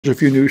There's a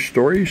few news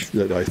stories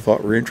that I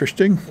thought were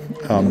interesting.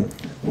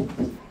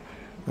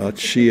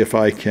 Let's see if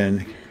I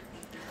can.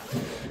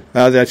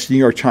 That's New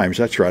York Times.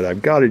 That's right.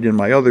 I've got it in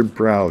my other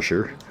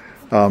browser.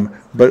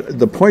 But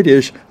the point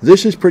is,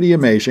 this is pretty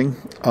amazing.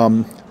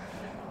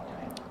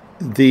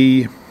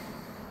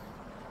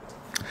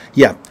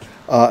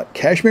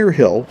 Kashmir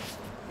Hill,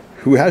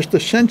 who has the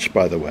sense,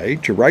 by the way,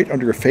 to write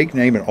under a fake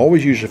name and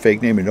always use a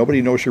fake name and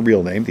nobody knows her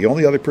real name. The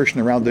only other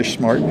person around this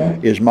smart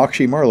is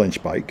Moxie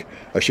Marlinspike,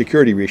 a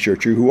security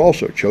researcher who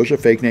also chose a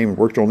fake name and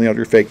worked only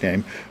under a fake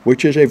name,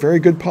 which is a very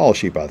good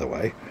policy, by the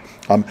way.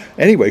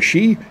 Anyway,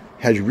 she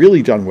has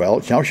really done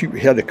well. Now she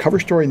had a cover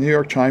story in the New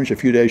York Times a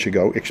few days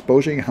ago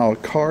exposing how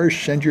cars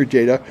send your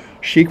data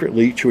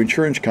secretly to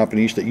insurance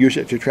companies that use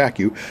it to track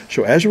you.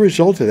 So as a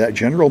result of that,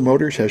 General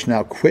Motors has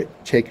now quit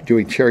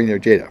sharing their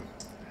data.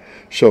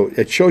 So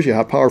it shows you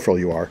how powerful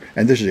you are,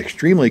 and this is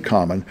extremely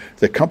common.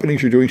 The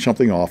companies are doing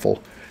something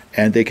awful,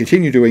 and they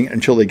continue doing it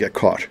until they get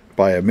caught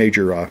by a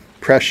major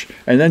press,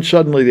 and then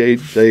suddenly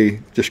they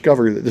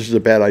discover that this is a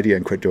bad idea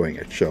and quit doing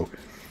it. So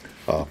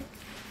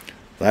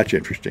that's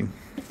interesting.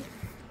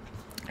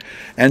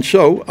 And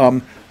so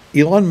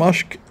Elon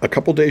Musk a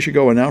couple days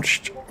ago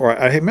announced, or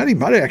it might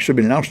have actually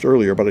been announced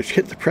earlier, but it's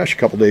hit the press a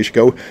couple days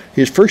ago,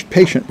 his first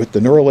patient with the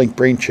Neuralink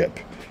brain chip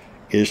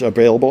is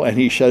available, and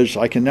he says,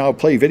 I can now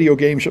play video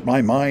games with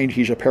my mind.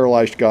 He's a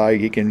paralyzed guy.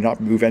 He cannot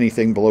move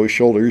anything below his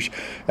shoulders,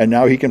 and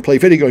now he can play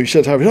video games. He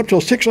says, I was up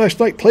till 6 last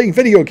night playing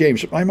video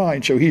games with my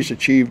mind. So he's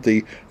achieved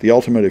the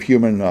ultimate of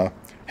human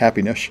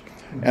happiness.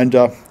 And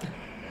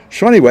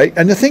so anyway,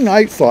 and the thing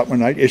I thought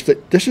is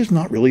that this is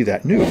not really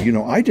that new. You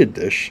know, I did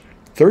this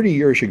 30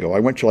 years ago. I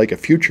went to like a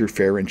future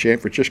fair in San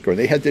Francisco, and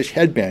they had this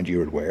headband you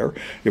would wear.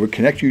 It would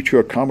connect you to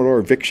a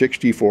Commodore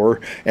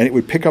VIC-64, and it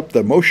would pick up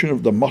the motion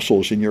of the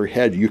muscles in your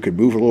head. You could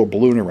move a little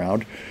balloon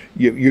around.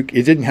 It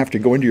didn't have to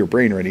go into your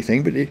brain or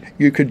anything, but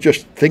you could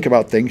just think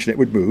about things, and it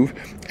would move.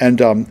 And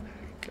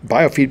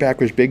biofeedback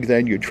was big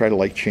then. You'd try to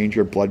like change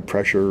your blood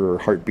pressure or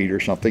heartbeat or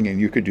something, and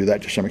you could do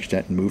that to some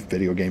extent and move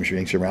video games or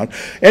things around.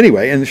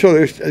 Anyway, and so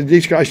there's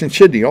these guys in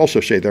Sydney also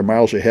say they're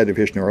miles ahead of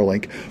his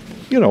Neuralink.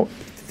 You know,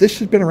 this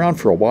has been around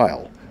for a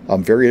while,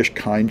 various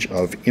kinds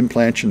of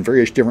implants and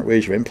various different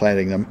ways of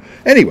implanting them.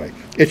 Anyway,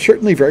 it's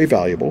certainly very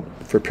valuable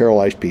for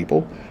paralyzed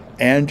people,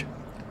 and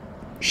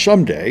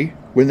someday,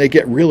 when they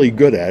get really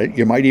good at it,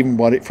 you might even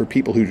want it for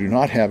people who do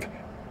not have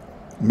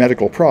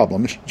medical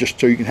problems, just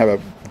so you can have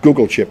a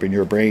Google chip in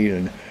your brain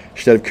and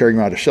instead of carrying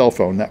around a cell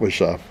phone. That was,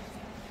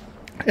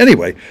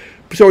 anyway,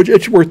 so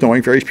it's worth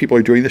knowing. Various people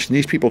are doing this, and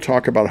these people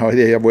talk about how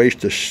they have ways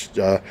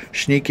to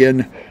sneak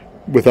in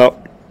without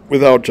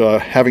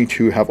having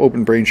to have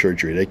open brain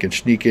surgery. They can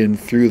sneak in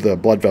through the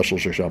blood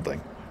vessels or something.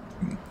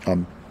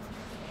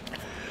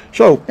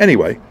 So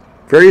anyway,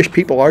 various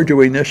people are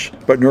doing this,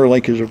 but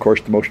Neuralink is, of course,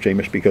 the most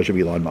famous because of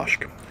Elon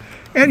Musk.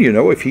 And you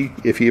know, if he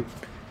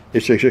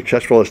is as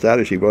successful as that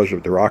as he was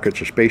with the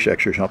rockets of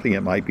SpaceX or something,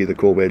 it might be the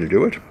cool way to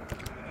do it.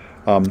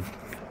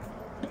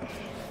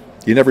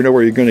 You never know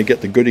where you're going to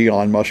get the good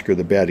Elon Musk or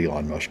the bad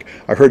Elon Musk.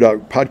 I heard a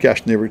podcast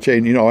and they were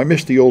saying, you know, I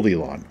miss the old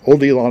Elon.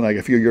 Old Elon, like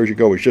a few years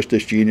ago, was just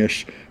this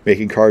genius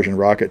making cars and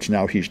rockets.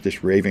 Now he's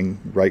this raving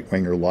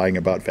right-winger lying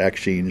about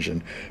vaccines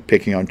and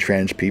picking on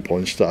trans people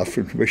and stuff.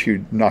 I wish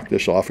you'd knock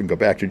this off and go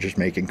back to just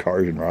making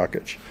cars and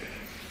rockets.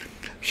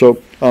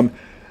 So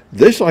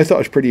this I thought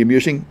was pretty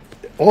amusing.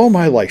 All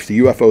my life, the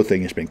UFO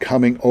thing has been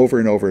coming over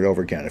and over and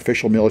over again,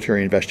 official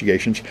military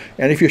investigations.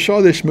 And if you saw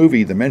this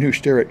movie, The Men Who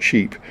Stare at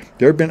Sheep,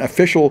 there have been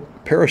official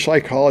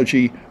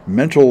parapsychology,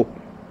 mental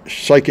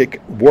psychic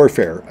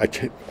warfare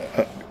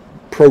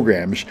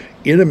programs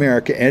in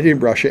America and in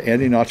Russia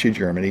and in Nazi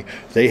Germany.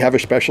 They have a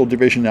special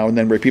division now and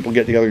then where people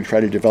get together and try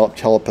to develop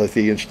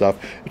telepathy and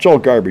stuff. It's all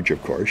garbage,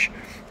 of course.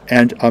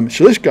 And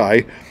so this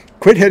guy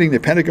quit heading the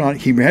Pentagon.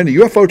 He ran the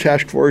UFO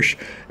task force,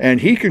 and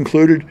he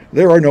concluded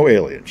there are no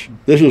aliens.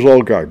 This is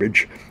all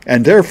garbage.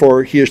 And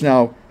therefore, he is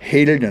now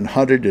hated and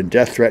hunted and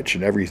death threats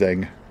and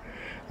everything.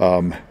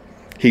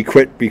 He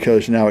quit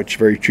because now it's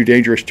too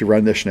dangerous to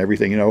run this and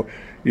everything. You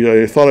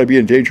know, I thought I'd be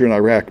in danger in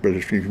Iraq, but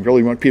if you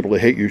really want people to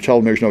hate you, tell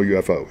them there's no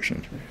UFOs.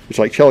 And it's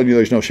like telling you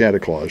there's no Santa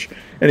Claus.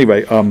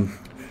 Anyway,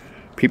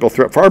 people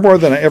threat far more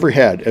than I ever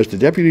had. As the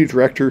deputy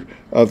director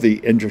of the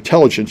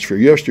intelligence for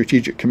U.S.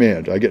 Strategic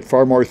Command, I get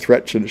far more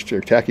threats, and it's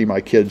attacking my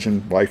kids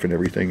and wife and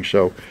everything.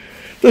 So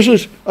this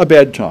is a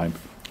bad time.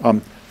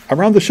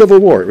 Around the Civil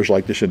War, it was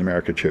like this in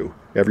America too.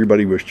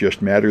 Everybody was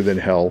just madder than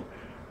hell.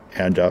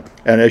 And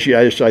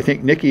as I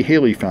think Nikki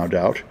Haley found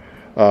out,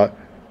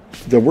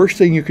 the worst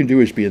thing you can do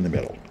is be in the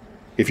middle.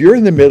 If you're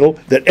in the middle,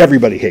 then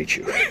everybody hates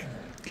you.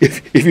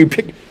 If you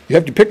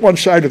have to pick one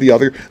side or the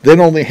other,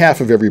 then only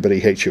half of everybody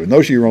hates you, and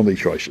those are your only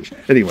choices.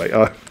 Anyway,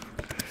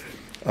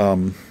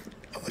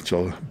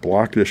 so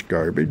block this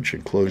garbage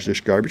and close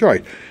this garbage. All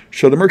right,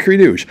 so the Mercury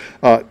News.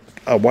 A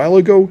while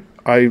ago,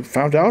 I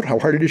found out how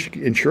hard it is to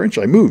get insurance.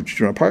 I moved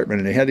to an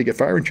apartment, and I had to get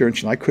fire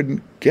insurance, and I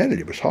couldn't get it.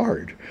 It was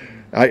hard.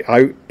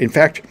 In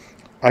fact,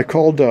 I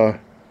called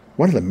one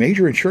one of the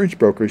major insurance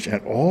brokers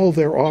and all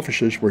their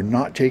offices were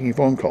not taking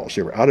phone calls.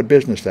 They were out of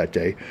business that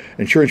day.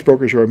 Insurance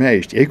brokers were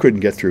amazed. They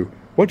couldn't get through.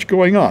 What's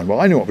going on? Well,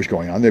 I knew what was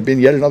going on. There had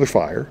been yet another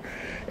fire,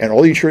 and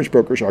all the insurance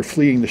brokers are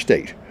fleeing the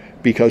state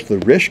because the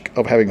risk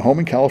of having a home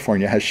in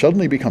California has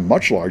suddenly become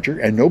much larger,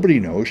 and nobody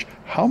knows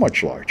how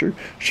much larger,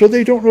 so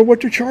they don't know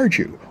what to charge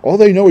you. All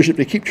they know is if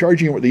they keep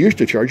charging you what they used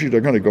to charge you, they're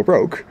going to go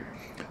broke.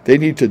 They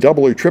need to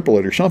double or triple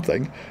it or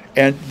something,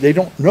 and they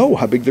don't know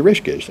how big the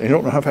risk is. They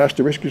don't know how fast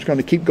the risk is going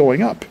to keep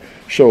going up.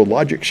 So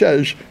logic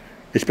says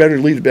it's better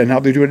to leave it, and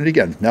now they're doing it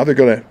again. Now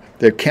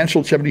they've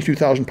canceled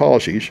 72,000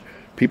 policies.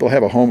 People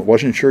have a home that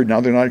wasn't insured, now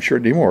they're not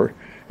insured anymore,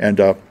 and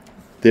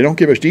they don't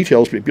give us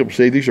details, but people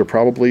say these are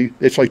probably,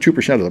 it's like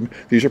 2% of them,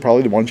 these are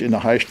probably the ones in the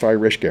highest fire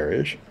risk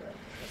areas.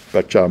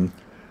 But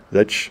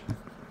that's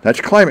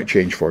climate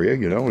change for you,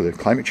 you know. The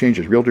climate change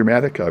is real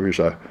dramatic. I was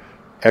an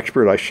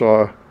expert I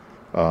saw,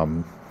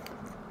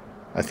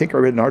 I think I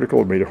read an article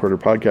and heard a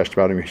podcast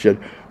about him. He said,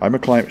 I'm a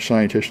climate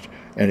scientist,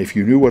 and if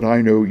you knew what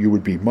I know, you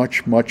would be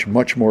much, much,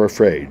 much more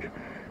afraid.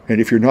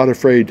 And if you're not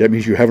afraid, that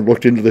means you haven't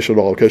looked into this at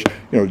all. Because,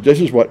 you know, this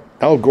is what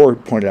Al Gore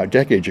pointed out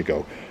decades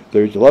ago.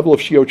 There's the level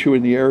of CO2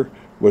 in the air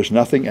was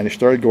nothing, and it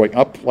started going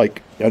up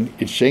like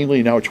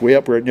insanely. Now it's way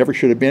up where it never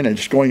should have been, and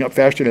it's going up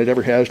faster than it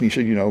ever has. And he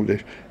said, you know,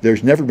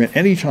 there's never been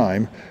any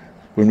time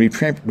when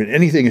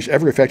anything has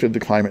ever affected the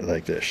climate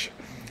like this.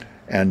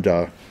 And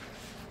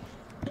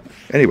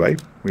anyway,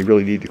 we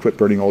really need to quit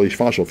burning all these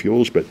fossil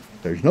fuels, but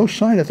there's no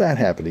sign of that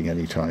happening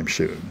anytime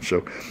soon.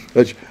 So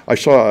I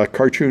saw a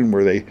cartoon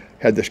where they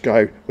had this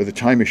guy with a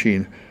time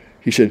machine.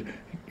 He said,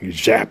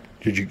 zap,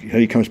 and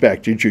he comes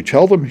back, did you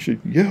tell them? He said,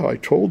 yeah, I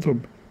told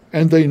them,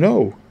 and they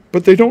know,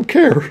 but they don't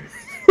care.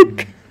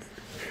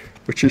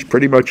 Which is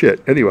pretty much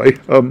it. Anyway,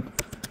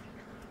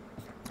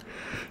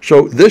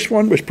 so this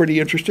one was pretty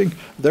interesting.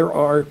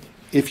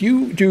 If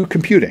you do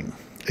computing,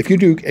 if you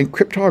do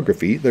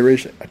cryptography, there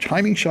is a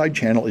timing side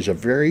channel is a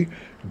very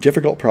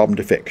difficult problem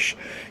to fix.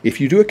 If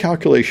you do a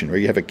calculation where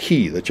you have a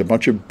key that's a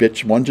bunch of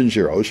bits, ones and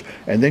zeros,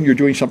 and then you're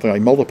doing something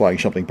like multiplying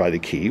something by the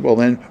key, well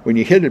then when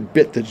you hit a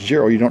bit that's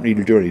 0, you don't need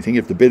to do anything.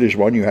 If the bit is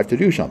 1, you have to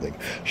do something.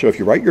 So if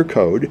you write your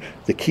code,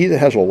 the key that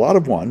has a lot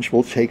of 1s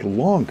will take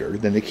longer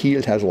than the key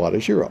that has a lot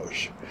of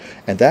zeros.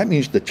 And that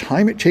means the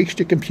time it takes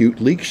to compute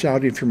leaks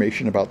out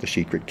information about the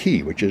secret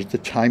key, which is the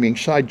timing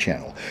side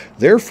channel.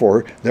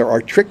 Therefore, there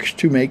are tricks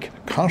to make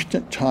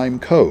constant time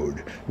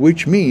code,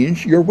 which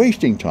means you're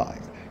wasting time.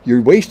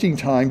 You're wasting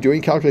time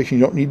doing calculations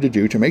you don't need to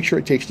do to make sure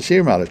it takes the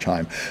same amount of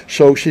time.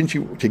 So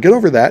to get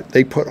over that,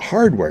 they put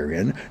hardware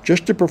in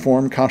just to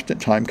perform constant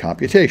time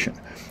computation.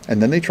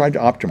 And then they tried to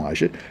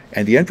optimize it.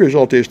 And the end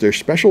result is there's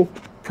special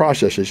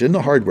processes in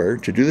the hardware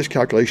to do this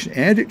calculation,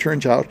 and it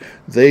turns out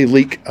they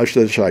leak us to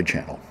the side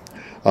channel.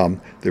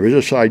 There is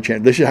a side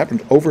channel. This has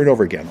happened over and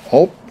over again.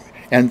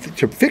 And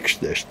to fix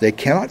this, they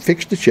cannot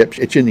fix the chips.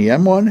 It's in the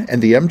M1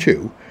 and the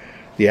M2,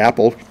 the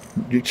Apple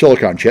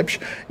silicon chips.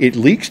 It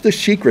leaks the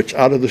secrets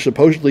out of the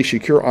supposedly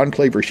secure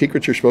enclave where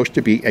secrets are supposed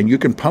to be, and you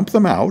can pump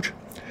them out.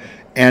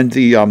 And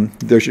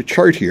there's a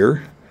chart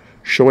here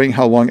showing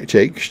how long it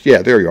takes.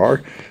 Yeah, there you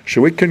are.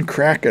 So it can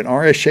crack an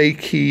RSA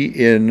key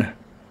in,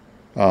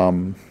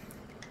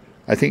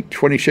 I think,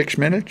 26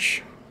 minutes.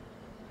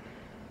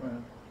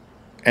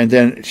 And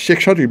then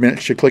 600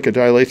 minutes to click a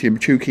dilithium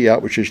 2 key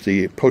out, which is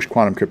the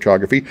post-quantum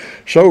cryptography.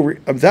 So,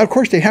 of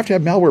course, they have to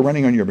have malware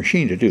running on your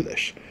machine to do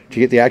this, to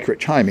get the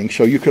accurate timing.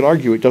 So you could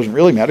argue it doesn't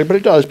really matter, but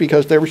it does,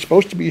 because they were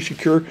supposed to be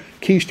secure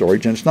key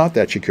storage, and it's not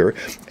that secure,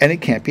 and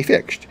it can't be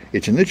fixed.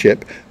 It's in the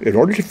chip. In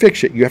order to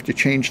fix it, you have to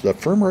change the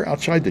firmware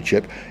outside the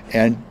chip,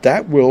 and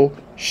that will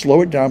slow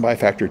it down by a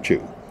factor of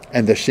 2.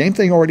 And the same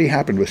thing already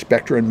happened with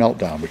Spectre and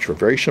Meltdown, which were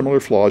very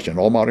similar flaws in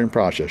all modern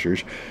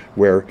processors,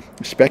 where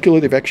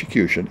speculative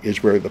execution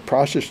is where the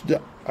process...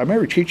 I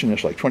remember teaching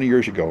this like 20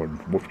 years ago and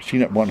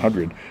CNET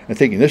 100 and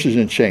thinking, this is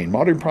insane.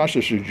 Modern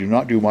processors do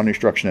not do one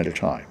instruction at a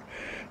time.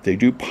 They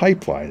do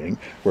pipelining,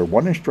 where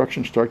one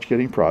instruction starts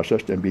getting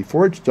processed, and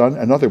before it's done,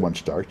 another one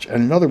starts,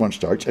 and another one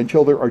starts,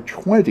 until there are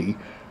 20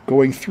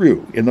 going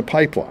through in the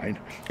pipeline,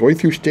 going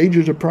through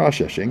stages of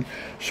processing.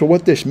 So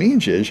what this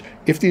means is,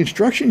 if the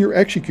instruction you're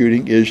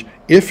executing is,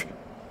 if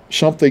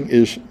something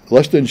is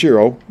less than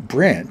 0,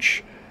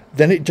 branch,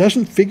 then it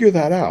doesn't figure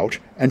that out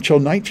until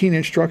 19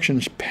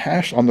 instructions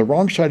pass on the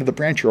wrong side of the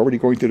branch you're already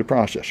going through the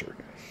processor.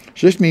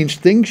 So this means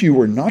things you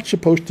were not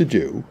supposed to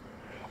do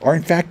are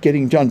in fact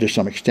getting done to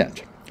some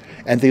extent.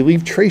 And they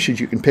leave traces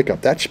you can pick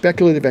up. That's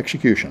speculative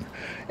execution.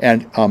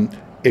 And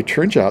it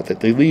turns out that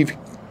they leave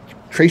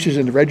traces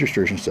in the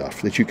registers and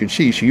stuff that you can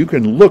see, so you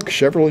can look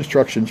several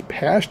instructions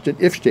past an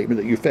if statement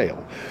that you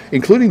fail,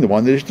 including the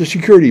one that is the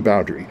security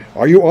boundary.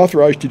 Are you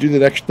authorized to do the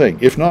next thing?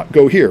 If not,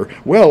 go here.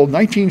 Well,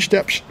 19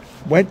 steps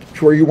went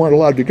to where you weren't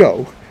allowed to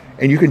go,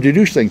 and you can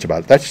deduce things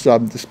about it. That's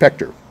the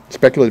Spectre.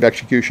 speculative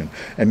execution.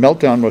 And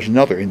Meltdown was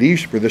another. And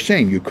these were the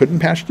same. You couldn't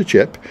patch the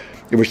chip.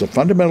 It was the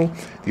fundamental.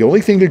 The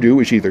only thing to do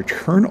is either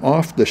turn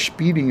off the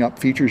speeding up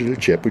features of the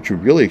chip, which were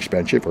really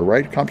expensive,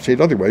 or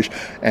compensate otherwise.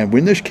 And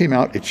when this came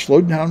out, it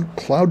slowed down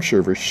cloud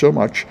servers so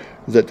much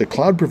that the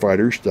cloud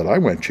providers that I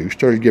went to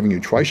started giving you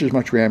twice as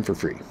much RAM for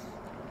free.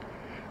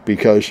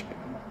 Because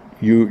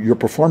your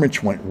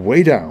performance went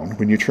way down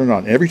when you turn it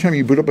on. Every time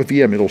you boot up a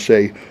VM, it'll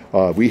say,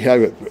 we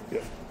have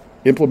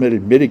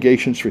implemented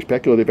mitigations for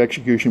speculative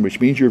execution, which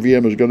means your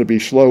VM is going to be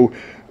slow.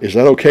 Is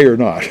that okay or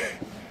not?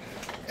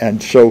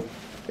 And so,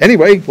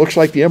 anyway, looks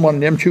like the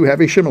M1 and M2 have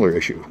a similar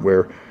issue,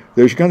 where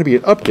there's going to be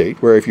an update,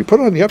 where if you put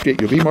on the update,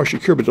 you'll be more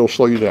secure, but it'll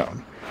slow you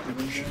down. Does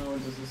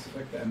this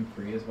affect the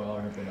M3 as well,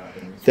 or have they not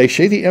been researched? They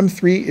say the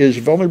M3 is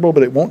vulnerable,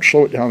 but it won't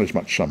slow it down as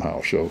much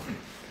somehow. So,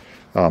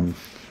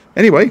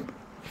 anyway,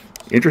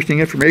 interesting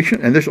information,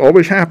 and this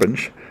always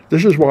happens.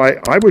 This is why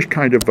I was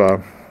kind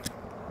of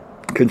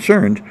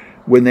concerned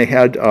when they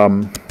had,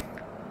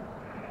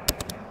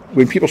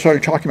 when people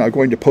started talking about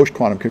going to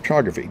post-quantum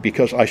cryptography,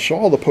 because I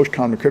saw the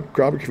post-quantum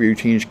cryptography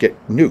routines get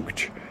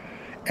nuked.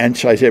 And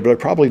so I said, but they're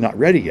probably not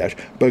ready yet.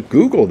 But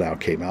Google now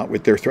came out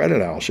with their threat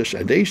analysis,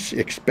 and they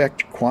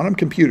expect quantum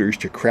computers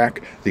to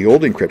crack the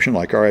old encryption,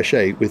 like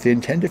RSA,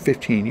 within 10 to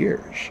 15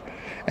 years.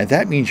 And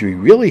that means we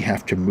really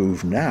have to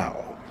move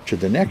now to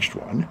the next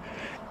one.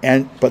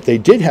 But they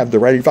did have the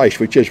right advice,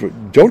 which is,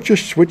 don't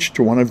just switch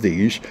to one of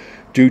these.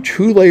 Do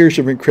 2 layers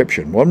of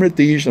encryption, one with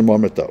these and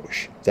one with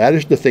those. That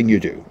is the thing you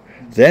do.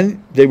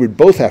 Then they would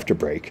both have to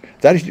break.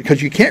 That is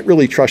because you can't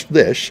really trust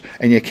this,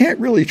 and you can't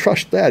really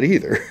trust that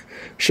either.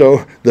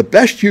 So the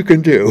best you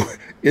can do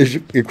is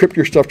encrypt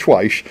your stuff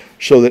twice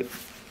so that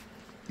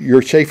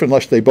you're safe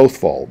unless they both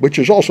fall, which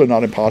is also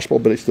not impossible,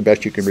 but it's the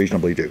best you can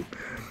reasonably do.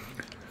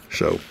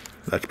 So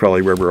that's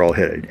probably where we're all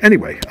headed.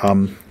 Anyway,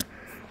 let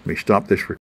me stop this recording.